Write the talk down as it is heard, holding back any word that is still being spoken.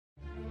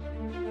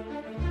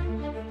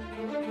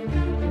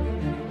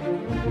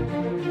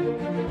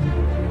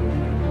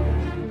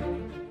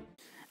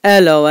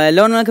Hello, and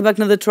welcome back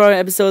to another Terraria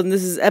episode, and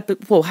this is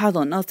Whoa, how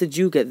on earth did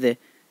you get there?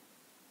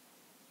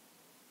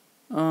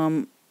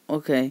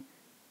 Okay.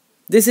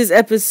 This is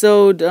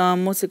episode,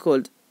 what's it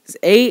called? It's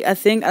 8, I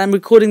think, and I'm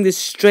recording this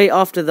straight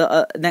after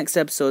the next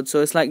episode,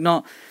 so it's like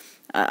not...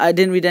 I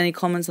didn't read any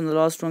comments on the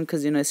last one,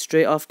 because, it's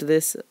straight after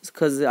this,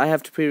 because I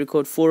have to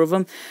pre-record 4 of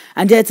them.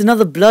 And yeah, it's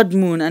another blood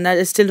moon, and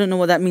I still don't know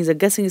what that means. I'm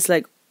guessing it's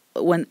like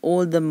when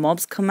all the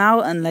mobs come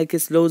out, and like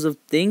it's loads of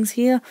things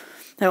here.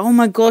 Like, oh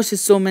my gosh,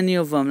 there's so many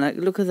of them. Like,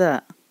 look at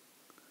that.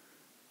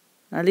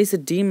 At least the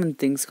demon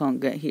things can't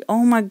get here.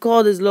 Oh my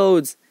god, there's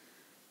loads.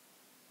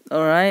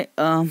 Alright,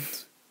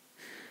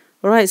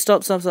 alright,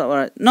 stop.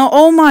 Alright. No,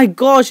 oh my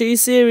gosh, are you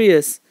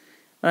serious?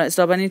 Alright,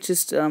 stop. I need to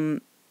just, but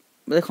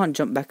they can't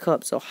jump back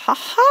up, so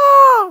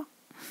haha!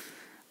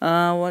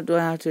 What do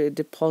I have to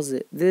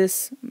deposit?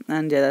 This,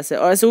 and yeah, that's it.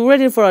 Alright, so we're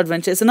ready for our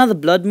adventure. It's another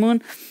blood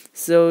moon,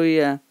 so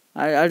yeah,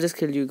 I'll just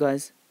kill you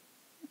guys.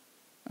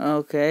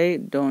 Okay,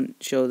 don't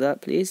show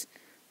that, please.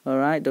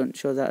 Alright, don't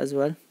show that as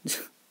well.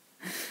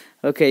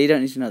 Okay, you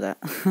don't need to know that.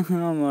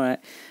 I'm alright.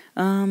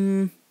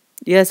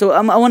 Yeah, so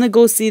I want to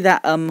go see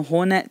that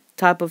Hornet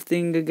type of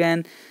thing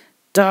again.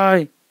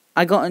 Die!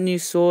 I got a new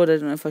sword. I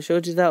don't know if I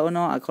showed you that or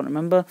not. I can't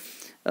remember.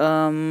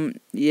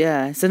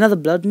 Yeah, it's another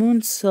blood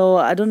moon. So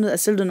I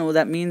still don't know what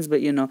that means,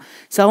 but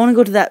So I want to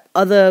go to that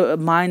other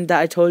mine that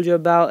I told you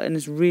about, and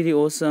it's really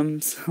awesome.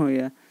 So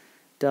yeah,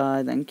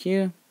 die. Thank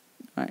you.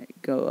 Right,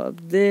 go up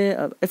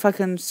there. If I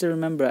can still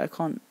remember it, I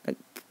can't like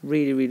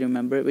really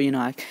remember it, but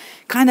I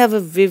kind of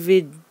have a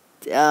vivid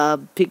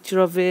picture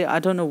of it. I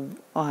don't know.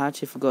 Oh, I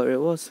actually forgot where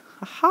it was.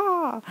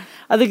 Haha!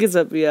 I think it's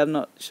up here. I'm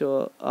not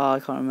sure. Oh, I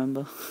can't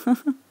remember.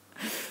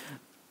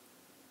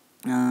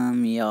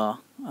 Yeah.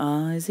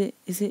 Is it?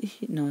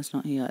 No, it's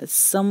not here. It's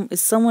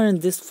somewhere in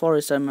this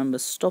forest. I remember.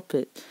 Stop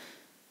it.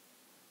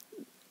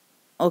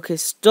 Okay,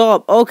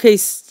 stop. Okay,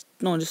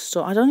 no, just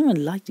stop. I don't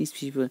even like these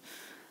people.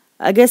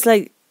 I guess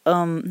like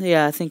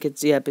yeah, I think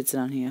it's it's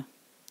down here.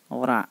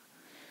 Alright.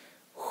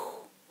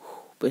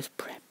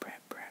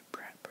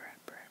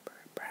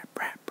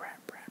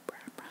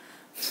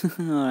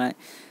 Alright.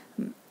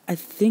 I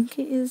think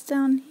it is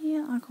down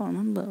here. I can't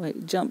remember.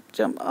 Wait, jump.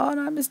 Oh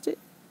no, I missed it.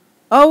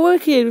 Oh, we're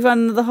here. We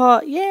found another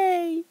heart.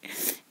 Yay!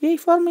 Yay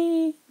for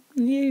me.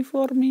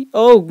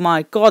 Oh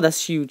my god,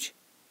 that's huge.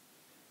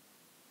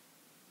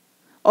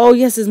 Oh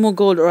yes, there's more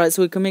gold. Alright,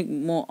 so we can make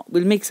more.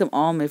 We'll make some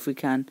armor if we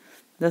can.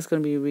 That's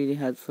gonna be really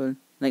helpful.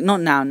 Like,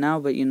 not now,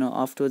 but,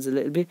 afterwards a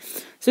little bit.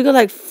 So we got,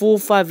 like, 4 or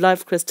 5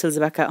 life crystals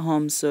back at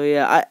home. So,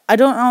 yeah, I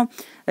don't know.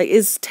 Like,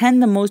 is 10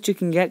 the most you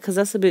can get? Because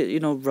that's a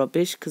bit,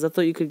 rubbish. Because I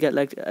thought you could get,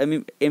 like,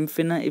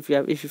 infinite if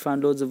you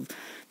found loads of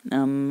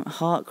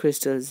heart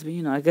crystals.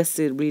 But, I guess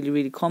they're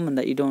really common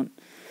that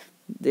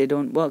they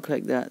don't work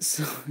like that.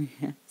 So,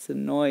 yeah, it's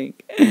annoying.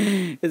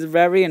 It's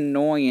very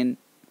annoying.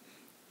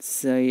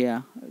 So,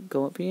 yeah,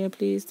 go up here,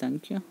 please.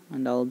 Thank you.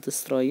 And I'll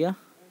destroy you.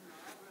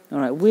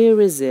 Alright,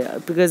 where is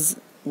it? Because...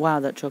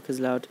 Wow, that truck is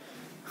loud.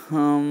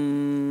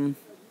 I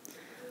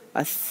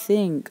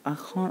think I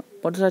can't...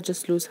 What did I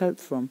just lose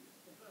health from?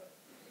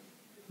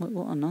 Wait,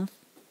 what on earth?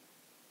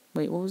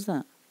 Wait, what was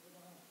that?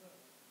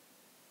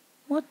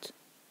 What?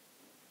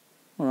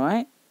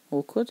 Alright,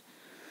 awkward.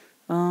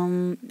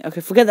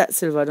 Okay, forget that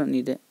silver, I don't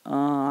need it.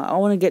 I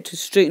want to get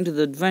straight into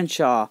the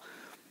adventure.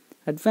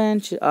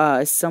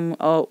 It's some...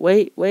 Oh,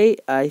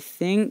 wait, I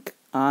think...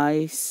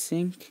 Oh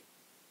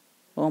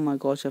my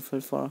gosh, I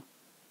fell far.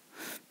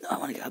 I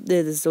want to get up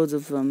there. There's loads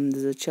of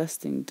there's a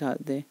chest thing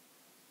out there.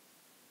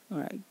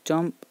 Alright,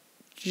 jump.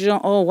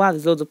 Oh wow,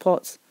 there's loads of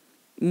pots.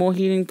 More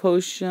healing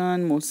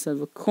potion, more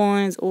silver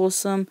coins,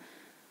 awesome.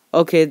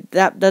 Okay,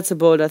 that's a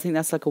boulder. I think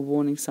that's like a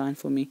warning sign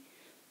for me.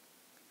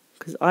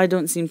 Because I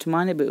don't seem to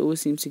mind it, but it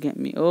always seems to get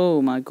me.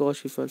 Oh my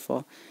gosh, we fell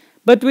far.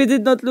 But we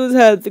did not lose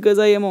health because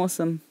I am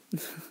awesome.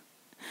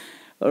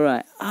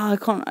 Alright. I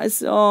can't. I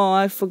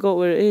forgot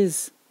where it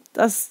is.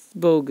 That's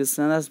bogus,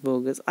 man. That's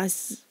bogus.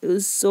 It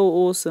was so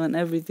awesome and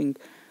everything.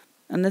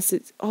 Unless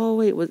it's... Oh,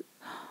 wait. Oh,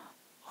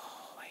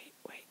 wait.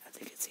 I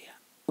think it's here.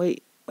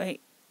 Wait.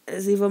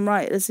 Let's see if I'm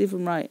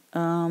right.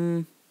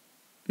 No,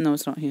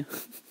 it's not here.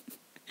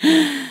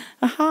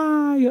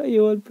 Aha! You got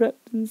you all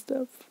prepped and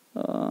stuff.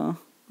 Oh,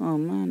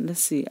 man.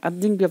 Let's see. I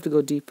think we have to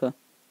go deeper.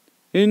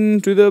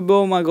 Into the...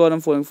 Oh, my God.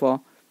 I'm falling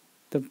far.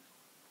 The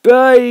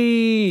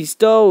base!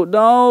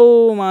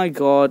 No, my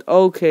God.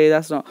 Okay,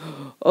 that's not...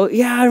 Oh,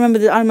 yeah, I remember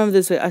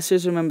this. Wait, I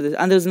seriously remember this.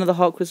 And there's another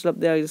heart crystal up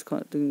there. I just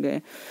didn't get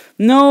it.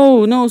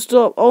 No,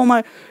 stop. Oh,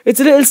 my... It's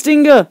a little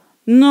stinger.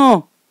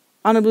 No.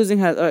 And I'm losing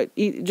health. Alright,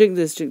 drink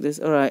this.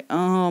 Alright.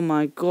 Oh,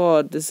 my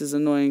God. This is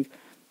annoying.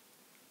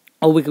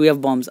 Oh, we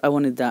have bombs. I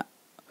wanted that.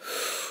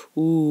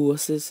 Ooh,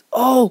 what's this?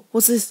 Oh,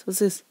 what's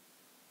this?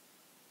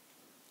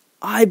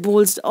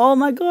 Eyeballs. Oh,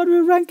 my God.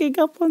 We're ranking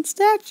up on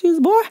statues,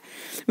 boy.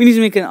 We need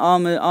to make an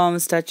armor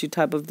statue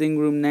type of thing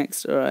room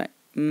next. Alright.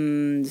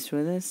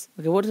 Destroy this.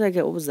 Okay, what did I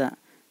get? What was that?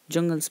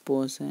 Jungle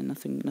spores.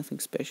 Nothing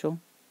special.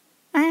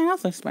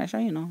 Nothing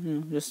special.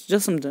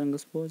 Just some jungle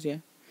spores. Yeah.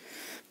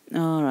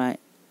 All right.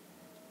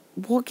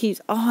 What keeps...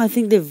 Oh, I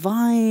think they're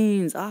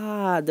vines.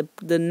 Ah,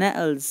 the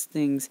nettles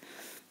things.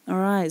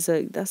 Alright,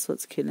 so that's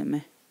what's killing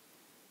me.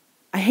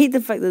 I hate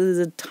the fact that there's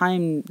a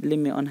time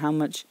limit on how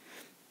much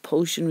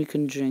potion we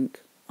can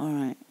drink.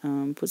 Alright,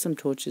 put some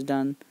torches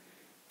down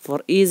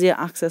for easier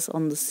access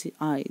on the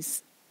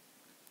ice.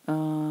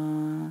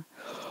 Oh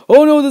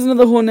no, there's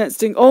another Hornets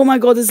thing. Oh my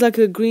god, there's like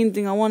a green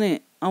thing. I want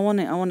it. I want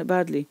it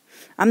badly.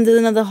 And there's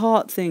another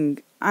heart thing.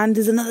 And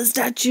there's another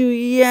statue.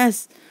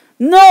 Yes.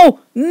 No!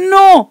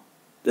 No!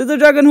 There's a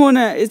dragon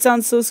Hornet. It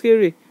sounds so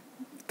scary.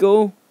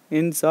 Go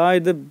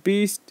inside the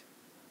beast.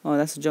 Oh,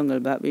 that's a jungle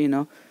bat, but you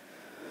know.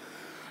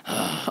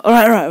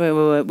 Alright, wait.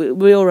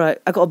 We're alright.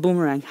 I got a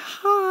boomerang.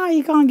 Hi,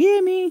 you can't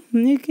get me.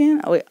 You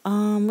can. Oh, wait,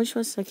 which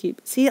ones should I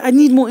keep? See, I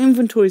need more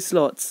inventory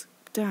slots.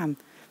 Damn.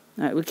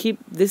 Alright, we'll keep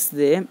this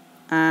there.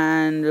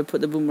 And we'll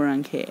put the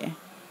boomerang here.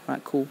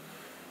 Alright, cool.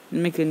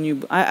 Make a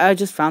new... I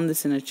just found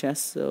this in a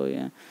chest, so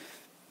yeah.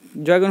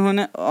 Dragon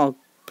Hornet. Oh,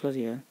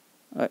 bloody hell.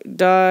 Alright,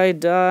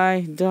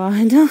 die.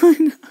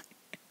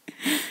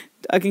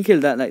 I can kill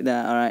that like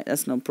that. Alright,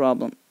 that's no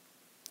problem.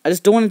 I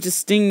just don't want it to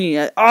sting me.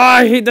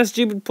 I hate that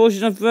stupid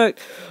potion effect.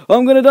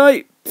 I'm gonna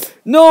die.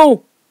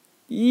 No!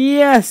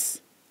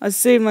 Yes! I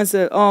saved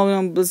myself. Oh,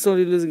 I'm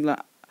slowly losing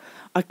that.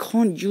 I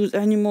can't use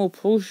any more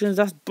potions.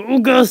 That's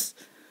bogus!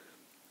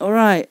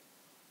 Alright.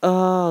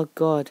 Oh,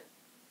 God.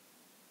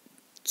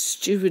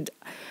 Stupid.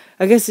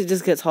 I guess it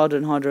just gets harder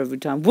and harder every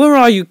time. Where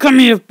are you? Come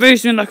here,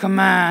 face me like a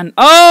man.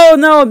 Oh,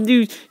 no!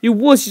 You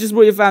wuss. You just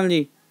brought your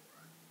family.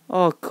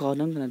 Oh, God.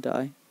 I'm gonna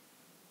die.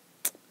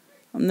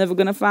 I'm never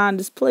gonna find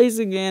this place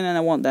again, and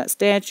I want that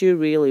statue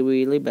really,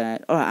 really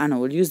bad. Alright, I know,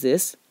 we'll use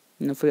this.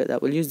 No, forget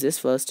that, we'll use this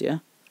first, yeah?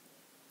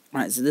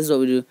 Alright, so this is what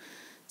we do.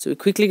 So we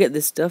quickly get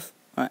this stuff.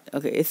 Alright,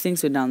 okay, it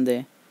thinks we're down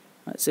there.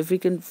 Alright, so if we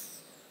can...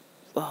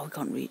 Oh, we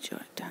can't reach,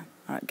 alright, damn.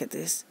 Alright, get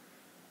this.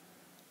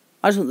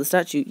 I just want the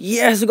statue.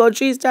 Yes, we got a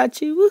tree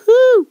statue,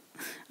 woohoo!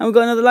 And we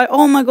got another light.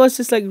 Oh my gosh,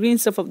 there's like green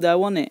stuff up there, I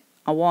want it.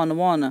 I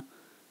wanna.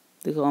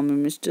 They call me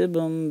Mr.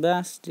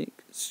 Bombastic.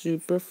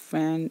 Super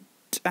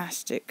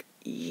fantastic.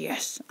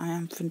 Yes, I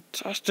am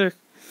fantastic.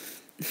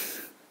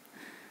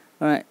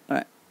 Alright.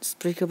 Just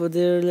break up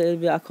there a little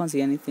bit. I can't see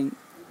anything.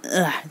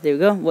 There we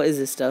go. What is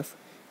this stuff?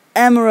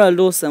 Emerald,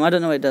 awesome. I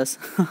don't know what it does.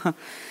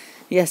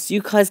 Yes,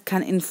 you guys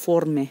can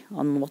inform me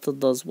on what it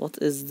does. What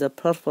is the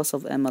purpose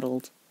of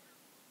emerald?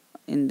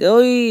 Give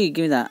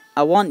me that.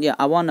 I want.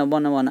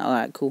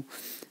 Alright, cool.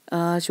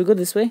 Should we go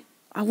this way?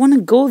 I want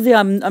to go there.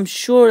 I'm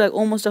sure, like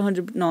almost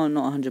 100. No,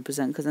 not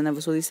 100%, because I never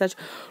saw these statues.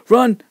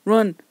 Run.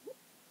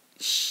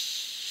 Shh.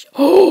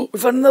 Oh, we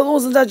found another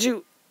awesome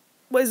statue.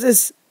 What is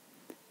this?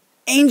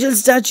 Angel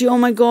statue. Oh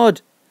my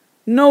god.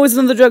 No, it's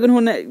another dragon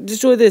hornet.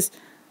 Destroy this.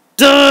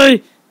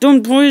 Die.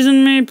 Don't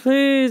poison me,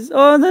 please.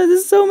 Oh,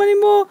 there's so many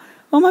more.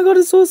 Oh my god,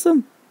 it's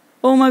awesome.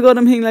 Oh my god,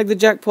 I'm hitting like the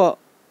jackpot.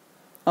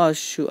 Oh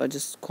shoot, I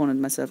just cornered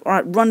myself.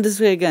 Alright, run this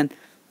way again.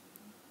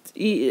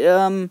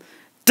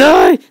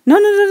 Die. No.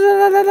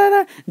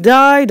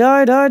 Die.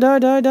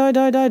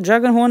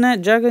 Dragon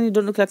hornet. Dragon, you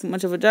don't look like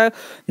much of a dragon.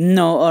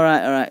 No,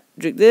 alright.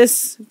 Drink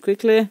this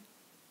quickly.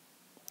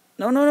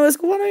 No, it's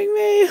cornering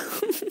me.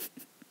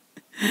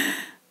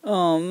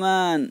 Oh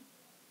man.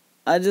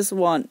 I just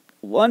want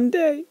one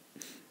day.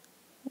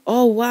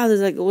 Oh wow,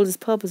 there's like all this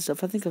purple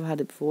stuff. I think I've had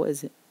it before. What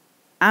is it?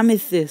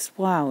 Amethyst.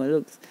 Wow, it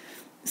looks...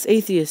 It's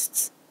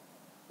atheists.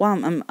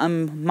 Wow,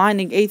 I'm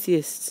mining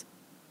atheists.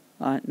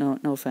 Alright, no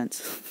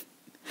offense.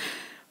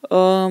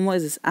 What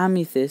is this?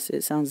 Amethyst.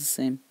 It sounds the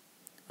same.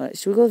 Alright,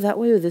 should we go that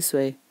way or this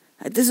way?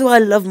 This is why I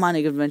love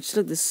mining adventures.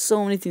 Look, there's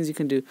so many things you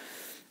can do.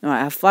 Alright,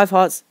 I have 5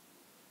 hearts.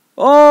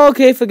 Oh,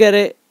 okay, forget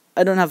it.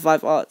 I don't have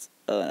 5 hearts.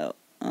 Oh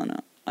no.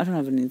 I don't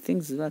have any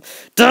things as well.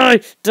 Die!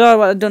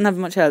 Well, I don't have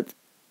much health.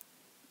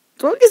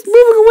 Dog is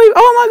moving away.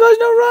 Oh my gosh,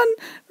 no,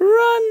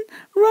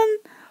 run.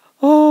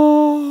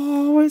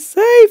 Oh, we're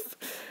safe.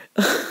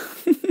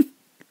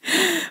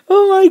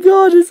 Oh my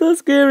god, it's so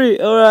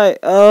scary. Alright,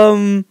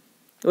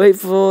 wait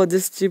for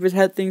this stupid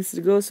health things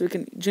to go so we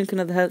can drink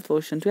another health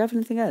potion. Do we have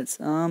anything else?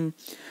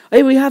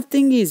 Hey, we have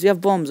thingies. We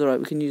have bombs. Alright,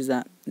 we can use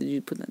that. Did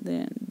you put that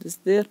there and this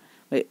there?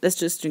 Wait, let's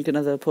just drink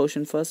another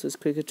potion first so it's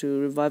quicker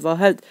to revive our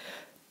health.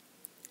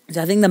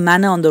 So I think the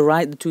mana on the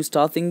right, the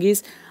 2-star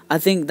thingies, I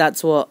think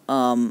that's what,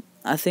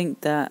 I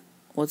think that,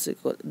 what's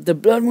it called? The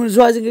blood moon is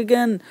rising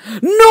again.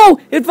 No!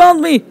 It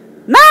found me!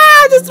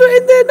 Nah! Just threw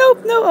it in there!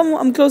 No!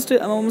 I'm close to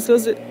it. I'm almost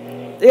close to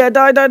it. Yeah,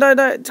 die.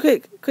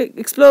 Quick,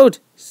 explode.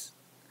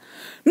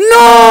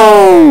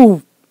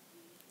 No!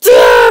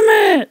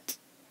 Damn it!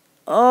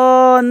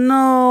 Oh,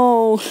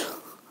 no.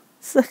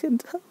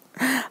 Second time.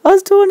 I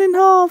was torn in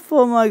half.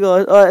 Oh, my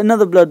God. Alright,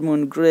 another blood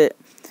moon. Great.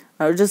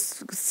 I'll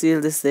just seal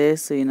this there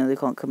so you know they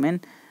can't come in.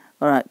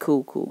 Alright,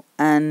 cool.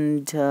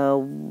 And,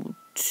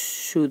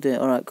 shoot there.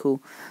 Alright,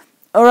 cool.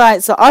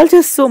 Alright, so I'll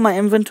just sort my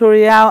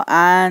inventory out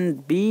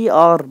and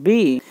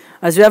BRB.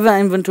 As we have our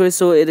inventory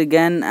sorted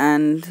again,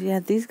 and yeah,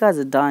 these guys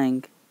are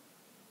dying.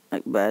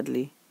 Like,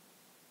 badly.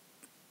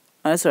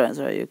 Alright,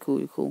 sorry, you're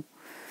cool.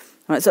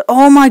 Alright, so,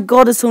 oh my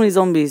god, there's so many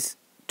zombies.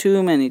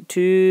 Too many.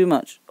 Too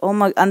much. Oh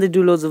my, and they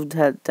do loads of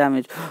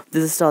damage.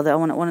 There's a star there. I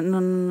want it.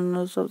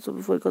 No. Stop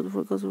before it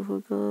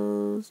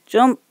goes.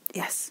 Jump.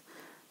 Yes.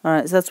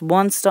 Alright, so that's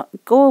one star.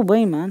 Go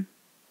away, man.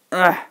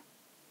 Ugh.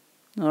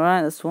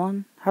 Alright, that's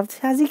one.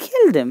 Has he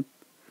killed him?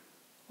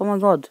 Oh my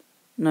god.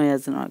 No, he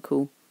hasn't. Alright,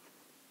 cool.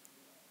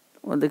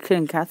 Well, they're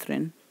killing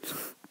Catherine.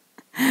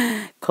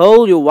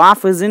 Cole, your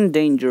wife is in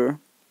danger.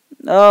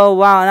 Oh,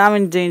 wow, and I'm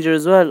in danger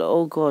as well.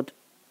 Oh god.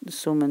 There's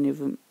so many of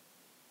them.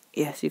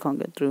 Yes, you can't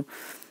get through.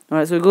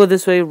 Alright, so we go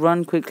this way,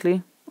 run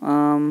quickly.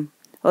 Oh,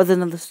 there's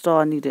another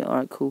star. I need it.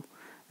 Alright, cool.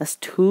 That's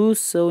 2,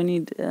 so we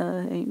need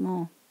 8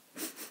 more.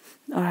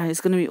 Alright, it's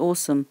gonna be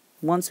awesome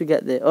once we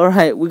get there.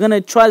 Alright, we're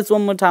gonna try this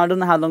one more time. I don't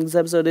know how long this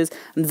episode is.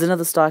 And there's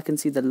another star. I can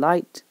see the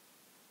light.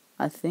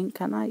 I think,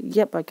 can I?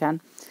 Yep, I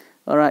can.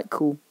 Alright,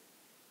 cool.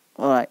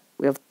 Alright,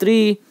 we have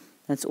 3.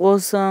 That's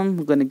awesome.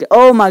 We're gonna get...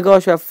 Oh my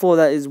gosh, we have 4.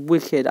 That is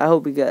wicked. I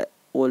hope we get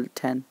all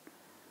 10.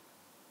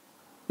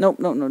 Nope.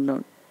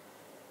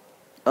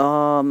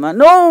 Oh man,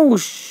 no!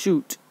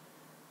 Shoot.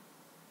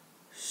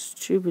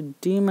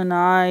 Stupid demon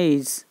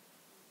eyes.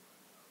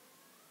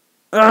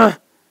 Ugh!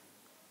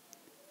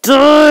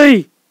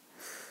 Die!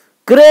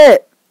 Great!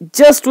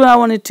 Just where I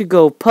wanted to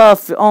go.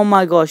 Perfect. Oh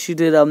my gosh, you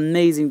did an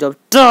amazing job.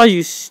 Die,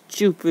 you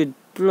stupid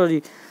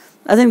bloody...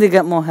 I think they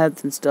get more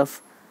heads and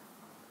stuff.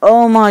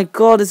 Oh my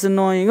god, it's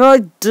annoying. Oh,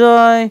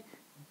 die!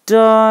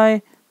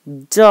 I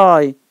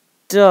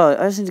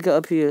just need to get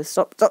up here.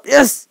 Stop.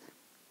 Yes!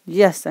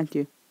 Yes, thank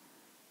you.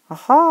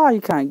 Aha,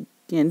 you can't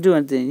do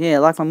anything. Yeah,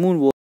 like my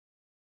moonwalk.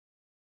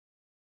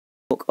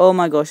 Oh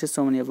my gosh, there's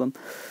so many of them.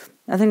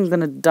 I think I'm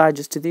gonna die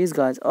just to these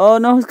guys. Oh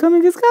no, it's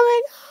coming. Run.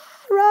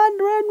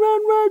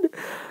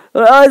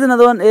 Oh, here's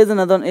another one.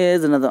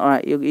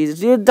 Alright,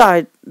 you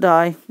die.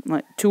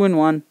 Right, 2 in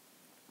 1.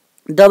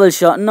 Double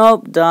shot.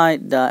 Nope, die.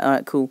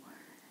 Alright, cool.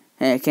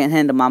 Hey, I can't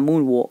handle my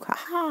moonwalk.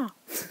 Haha.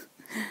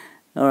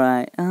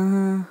 Alright,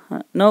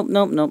 nope,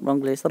 wrong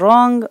place.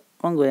 Wrong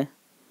way.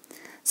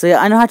 So yeah,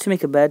 I know how to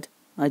make a bed.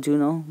 I do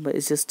know, but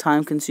it's just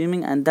time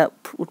consuming, and that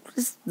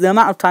the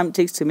amount of time it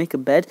takes to make a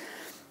bed,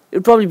 it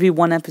would probably be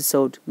one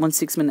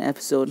 6-minute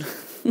episode.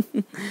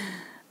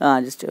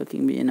 Just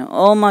joking, but you know.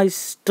 Oh my,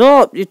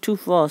 stop! You're too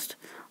fast.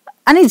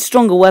 I need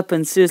stronger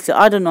weapons, seriously.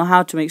 I don't know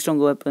how to make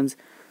stronger weapons.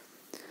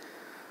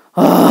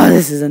 Oh,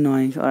 this is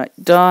annoying. Alright,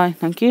 die,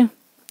 thank you.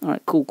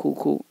 Alright,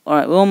 cool.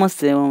 Alright, we're almost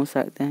there,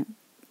 back there.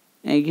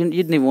 You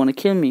didn't even want to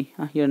kill me.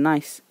 You're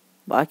nice.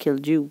 But I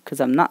killed you, because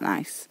I'm not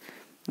nice.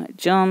 Alright,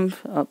 jump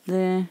up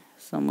there.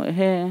 Somewhere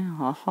here.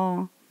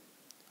 Haha.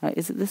 Alright,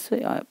 is it this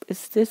way?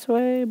 It's this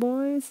way,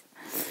 boys.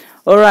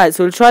 Alright,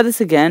 so we'll try this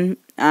again.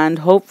 And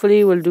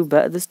hopefully we'll do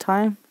better this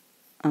time.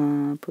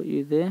 Put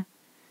you there.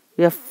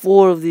 We have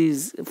 4 of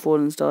these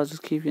fallen stars.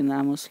 Just keep you in the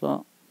ammo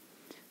slot.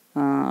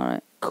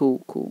 Alright,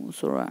 cool.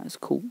 It's alright, it's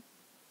cool.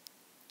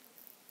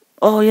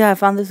 Oh yeah, I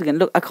found this again.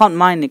 Look, I can't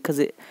mine it because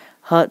it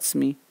hurts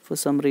me for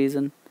some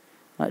reason.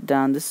 Right,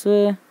 down this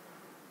way.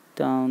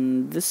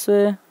 Down this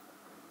way.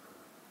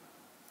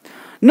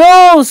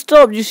 No!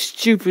 Stop, you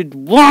stupid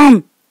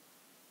worm!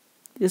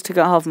 You just took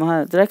out half my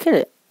head. Did I kill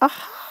it?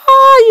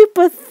 Aha! You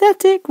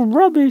pathetic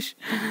rubbish!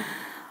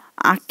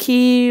 I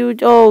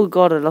killed... Oh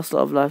god, I lost a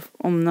lot of life.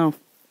 Oh no.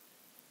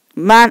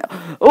 Man!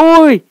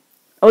 Oi!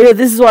 Oh yeah,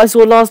 this is what I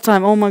saw last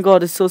time. Oh my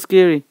god, it's so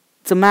scary.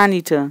 It's a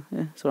man-eater.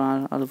 Yeah,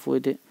 sorry, I'll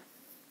avoid it.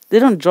 They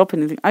don't drop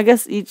anything. I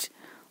guess each...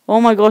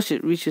 Oh my gosh,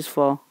 it reaches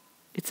far.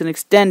 It's an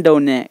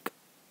extendo neck.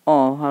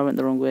 Oh, I went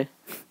the wrong way.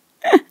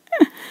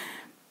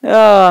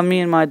 Oh,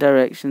 me and my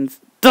directions.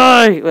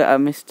 Die! Wait, I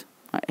missed.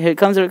 Right, here it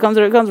comes.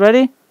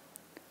 Ready?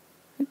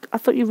 I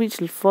thought you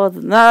reached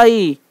further. No!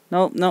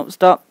 Nope,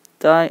 stop.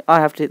 Die. I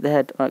have to hit the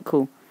head. Alright,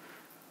 cool.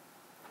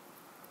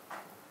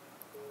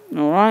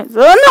 Alright.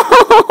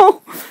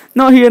 Oh, no!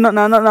 Not here, not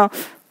now.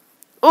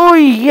 Oh,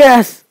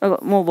 yes! I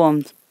got more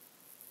bombs.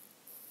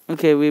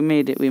 Okay, we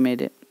made it. We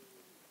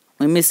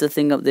missed the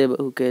thing up there, but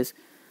who cares?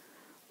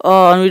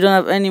 Oh, and we don't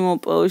have any more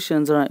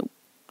potions. Alright.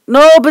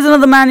 Nope, it's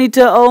another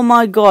man-eater. Oh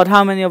my god,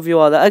 how many of you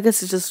are there? I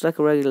guess it's just like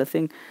a regular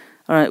thing.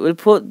 Alright,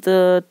 let's put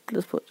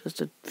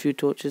just a few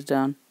torches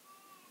down.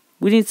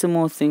 We need some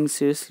more things,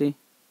 seriously.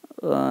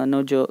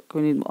 No joke.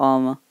 We need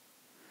armor.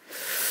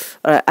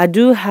 Alright, I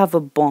do have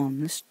a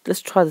bomb.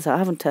 Let's try this out. I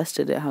haven't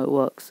tested it, how it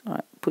works.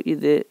 Alright, put you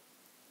there.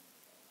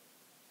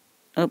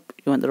 Oh,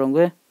 you went the wrong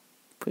way.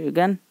 Put you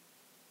again.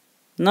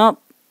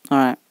 Nope.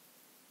 Alright.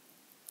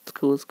 It's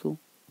cool.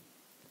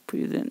 Put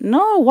you there.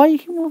 No, why you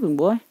keep moving,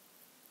 boy?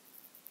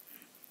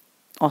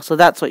 Oh, so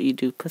that's what you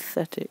do.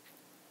 Pathetic.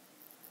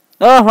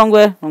 Oh, wrong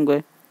way.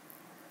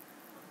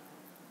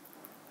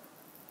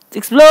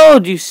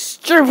 Explode, you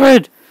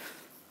stupid!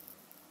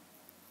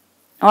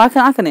 Oh, I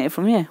can hit it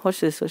from here.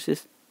 Watch this. You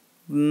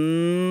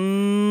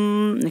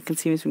can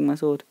see me swing my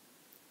sword.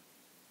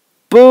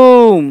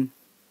 Boom!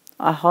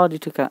 I hardly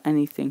took out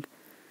anything.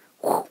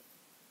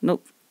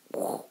 Nope.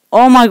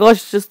 Oh my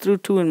gosh, just threw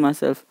 2 in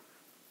myself.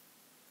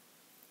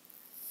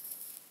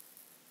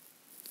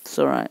 It's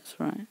alright.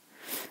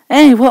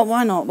 Hey,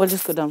 why not? We'll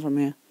just go down from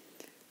here.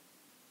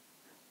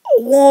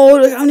 Whoa,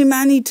 look how many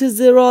man-eaters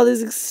there are.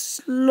 This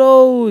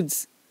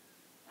explodes.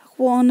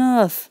 What on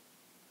earth?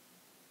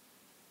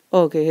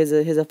 Okay, here's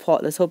a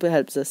pot. Let's hope it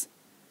helps us.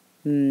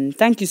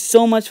 Thank you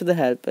so much for the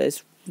help, but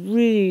it's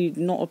really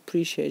not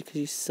appreciated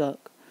because you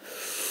suck.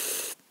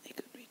 He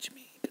can reach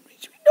me.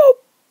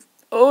 Nope.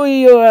 Oh,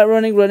 you're right.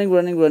 Running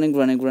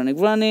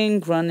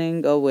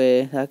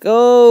away. Like,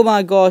 oh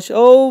my gosh.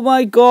 Oh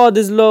my god,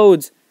 there's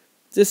loads.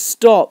 Just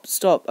stop.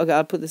 Okay,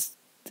 I'll put this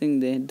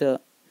thing there.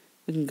 Dirt.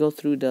 We can go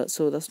through dirt,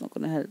 so that's not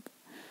going to help.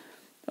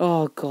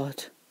 Oh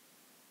god.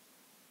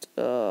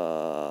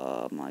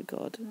 Oh my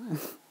god.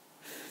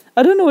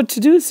 I don't know what to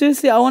do.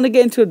 Seriously, I want to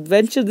get into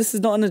adventure. This is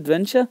not an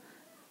adventure.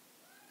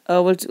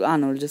 Well, I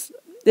don't know. Just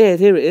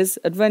here it is.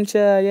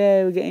 Adventure.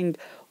 Yeah, we're getting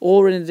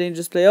ore in a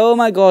dangerous place. Oh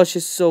my gosh,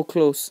 it's so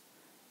close.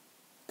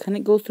 Can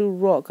it go through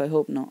rock? I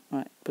hope not.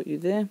 Right, put you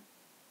there.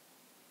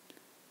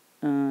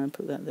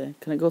 Put that there.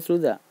 Can it go through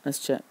that? Let's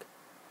check.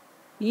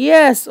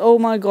 Yes. Oh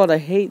my god, I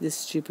hate this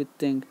stupid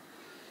thing.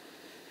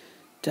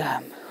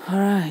 Damn. All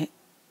right.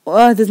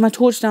 Oh, there's my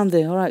torch down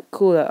there. All right,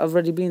 cool. I've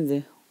already been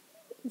there.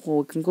 Oh,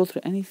 we can go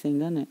through anything,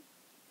 can't it?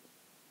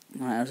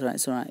 Alright,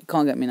 it's alright.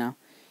 Can't get me now.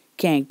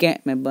 Can't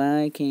get me,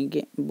 boy. Can't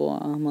get me, boy.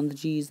 I'm on the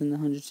G's and the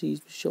 100 G's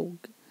for sure.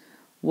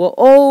 Well,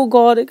 oh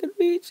god, it could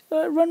reach.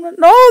 Run.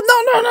 No.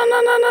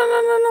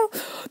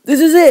 This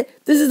is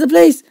it. This is the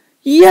place.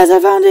 Yes, I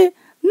found it.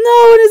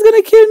 No, it is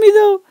gonna kill me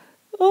though.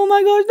 Oh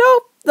my gosh,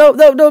 no. No,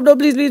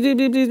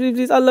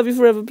 please. I love you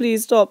forever.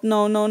 Please stop.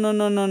 No.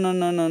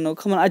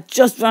 Come on, I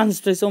just found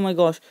this place. Oh my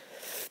gosh.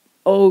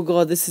 Oh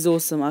god, this is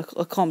awesome. I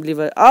can't believe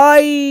it. Oh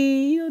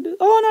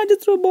no, I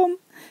just threw a bomb.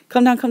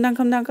 Come down.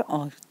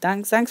 Oh,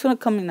 thanks for not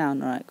coming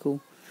down. Alright,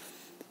 cool.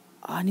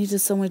 I needed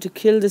somewhere to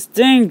kill this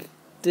thing.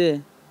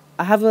 There.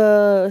 I have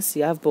let's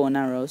see, I have bow and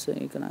arrow, so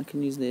I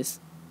can use this.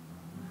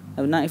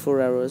 I have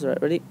 94 arrows.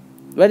 Alright,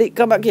 ready?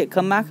 Come back here.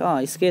 Come back. Oh,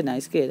 he's scared now.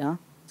 He's scared, huh?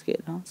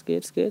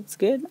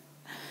 Scared.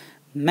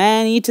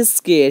 Man-eater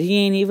scared. He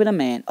ain't even a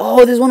man.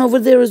 Oh, there's one over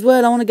there as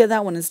well. I want to get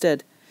that one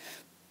instead.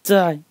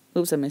 Die.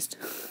 Oops, I missed.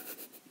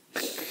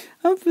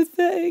 I'm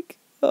pathetic.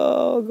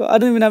 Oh god, I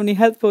don't even have any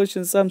health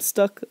potions, so I'm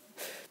stuck.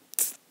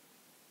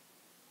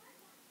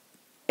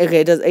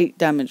 Okay, it does 8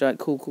 damage. Right,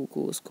 cool.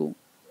 It's cool.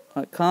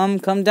 Alright,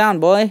 come down,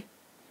 boy.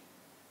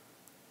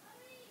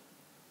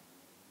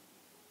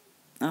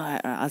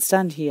 Alright, I'll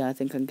stand here. I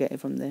think I can get it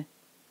from there.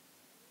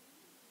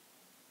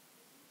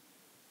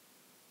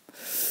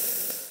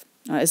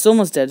 Alright, it's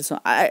almost dead. So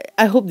I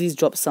hope these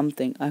drop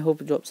something. I hope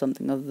it drops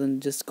something other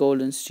than just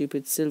gold and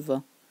stupid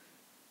silver.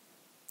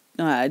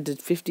 Alright, I did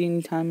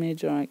 15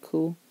 damage. Alright,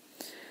 cool.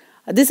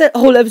 This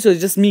whole episode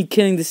is just me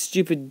killing this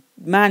stupid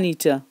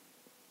man-eater.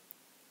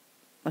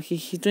 Like,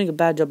 he's doing a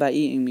bad job at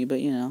eating me, but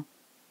you know,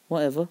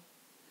 whatever.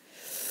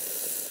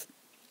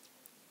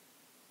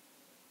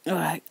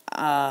 Alright,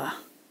 I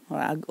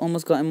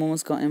almost got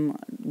him.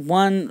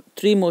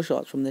 3 more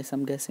shots from this,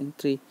 I'm guessing.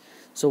 3.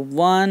 So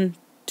 1,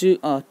 2,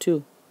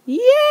 2.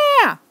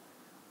 Yeah!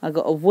 I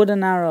got a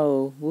wooden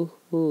arrow.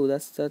 Woohoo,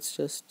 that's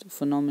just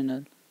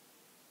phenomenal.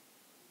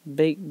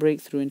 Big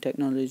breakthrough in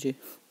technology.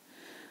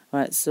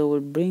 Alright, so we'll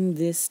bring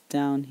this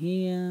down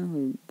here.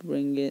 We'll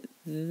bring it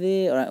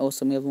there. Alright,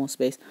 awesome. We have more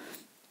space.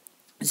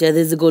 So yeah,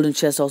 there's the golden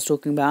chest I was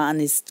talking about, and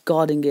it's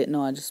guarding it.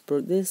 No, I just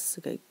broke this.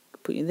 Okay,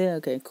 put you there.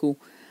 Okay, cool.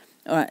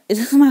 Alright, it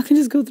doesn't matter. I can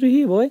just go through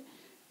here, boy.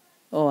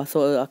 Oh, I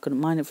thought I couldn't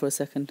mine it for a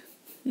second.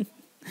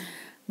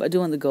 But I do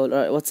want the gold.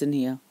 Alright, what's in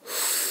here?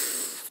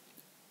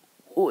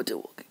 Water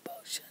walking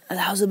potion.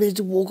 Allows the ability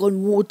to walk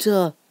on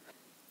water.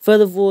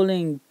 Further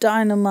falling.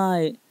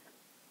 Dynamite.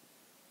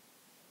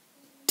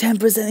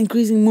 10%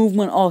 increasing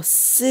movement. Oh,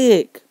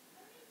 sick.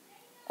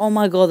 Oh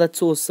my god,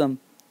 that's awesome.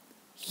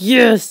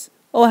 Yes.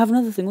 Oh, I have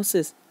another thing. What's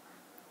this?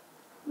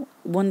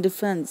 1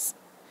 defense.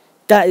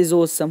 That is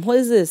awesome. What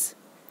is this?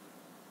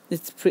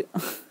 It's pretty...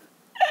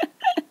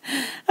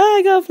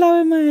 I got a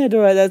flower in my head.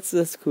 Alright,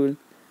 that's cool.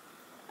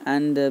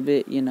 And a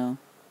bit, you know.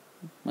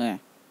 Yeah.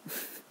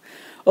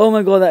 Oh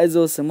my god, that is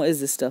awesome. What is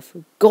this stuff?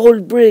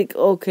 Gold brick.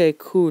 Okay,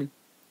 cool.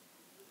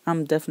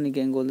 I'm definitely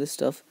getting all this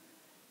stuff.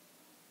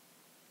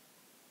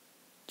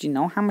 Do you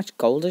know how much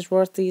gold is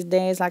worth these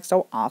days? Like,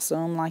 so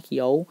awesome. Like,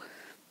 yo.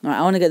 Alright,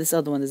 I want to get this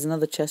other one. There's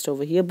another chest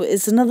over here, but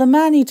it's another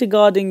man-eater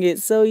guarding it.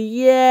 So,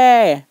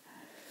 yeah.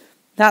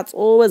 That's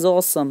always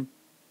awesome.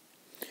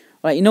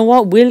 Alright, you know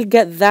what? We'll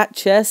get that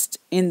chest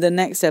in the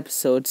next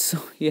episode.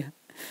 So, yeah.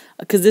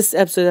 Because this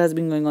episode has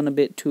been going on a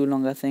bit too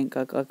long, I think.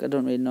 I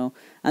don't really know.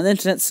 And the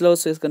internet's slow,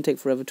 so it's going to take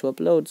forever to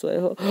upload. So, I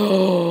hope...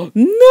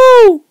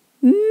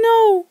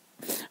 No!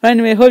 Right,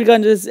 anyway, hold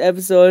on to this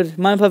episode.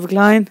 My perfect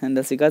line, and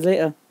I'll see you guys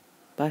later.